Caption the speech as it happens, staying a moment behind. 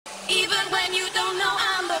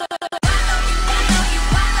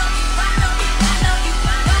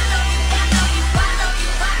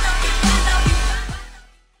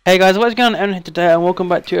Hey guys, what's going on? Aaron here today, and welcome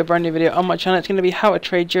back to a brand new video on my channel. It's going to be how to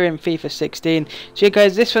trade during FIFA 16. So yeah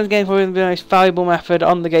guys, this one's going to be the most valuable method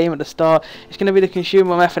on the game at the start. It's going to be the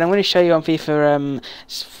consumable method. I'm going to show you on FIFA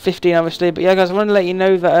 15 obviously, but yeah guys, I want to let you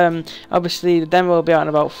know that obviously the demo will be out in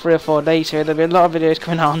about 3 or 4 days, so there'll be a lot of videos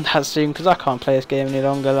coming out on that soon, because I can't play this game any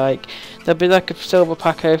longer. Like, there'll be like a silver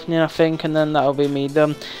pack opening I think, and then that'll be me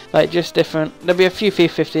done. Like, just different. There'll be a few FIFA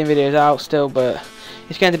 15 videos out still, but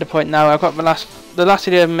it's getting to the point now. I've got the last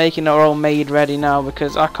video I'm making are all made ready now,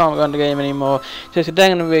 because I can't go on the game anymore. So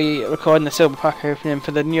today I'm going to be recording the silver pack opening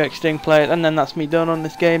for the new extinct players, and then that's me done on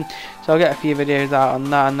this game. So I'll get a few videos out on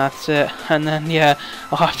that, and that's it. And then yeah,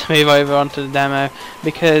 I'll have to move over onto the demo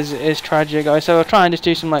because it's tragic, guys. So I'll try and just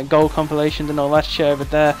do some like gold compilations and all that shit over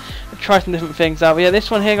there. I'll try some different things out. But yeah,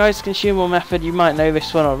 this one here guys, consumable method, you might know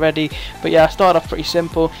this one already, but yeah, I started off pretty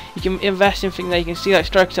simple. You can invest in things that you can see, like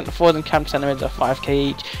striker centre forwards and camp centre mids are 5k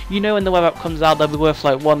each. You know, when the web app comes out, they'll be worth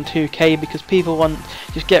like 1-2k, because people want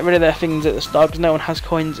just get rid of their things at the start because no one has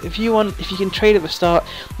coins. If you can trade at the start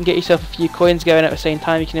and get yourself a few coins going at the same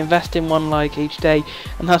time, you can invest in one like each day,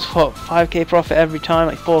 and that's what, 5k profit every time,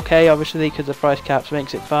 like 4k obviously because the price caps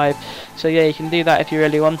makes it 5. So yeah, you can do that if you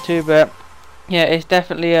really want to, but yeah, it's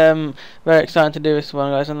definitely very exciting to do this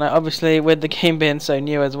one, guys. And like, obviously with the game being so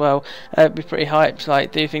new as well, it'd be pretty hyped to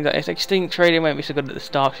like do things like this. Extinct trading won't be so good at the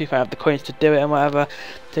start because you don't have the coins to do it and whatever.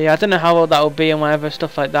 So yeah, I don't know how old that will be and whatever,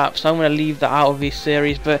 stuff like that, so I'm going to leave that out of this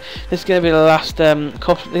series. But this is going to be the last there's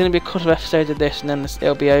going to be a couple of episodes of this, and then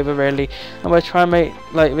it'll be over really. I'm going to try and make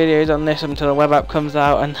like videos on this until the web app comes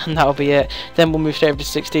out, and that'll be it. Then we'll move straight over to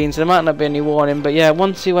 16, so there might not be any warning, but yeah,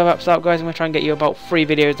 once the web app's out guys, I'm going to try and get you about 3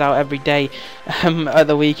 videos out every day at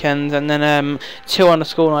the weekends, and then 2 on the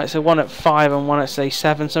school night, so 1 at 5 and 1 at say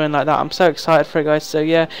 7, something like that. I'm so excited for it guys. So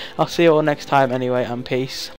yeah, I'll see you all next time anyway, and peace.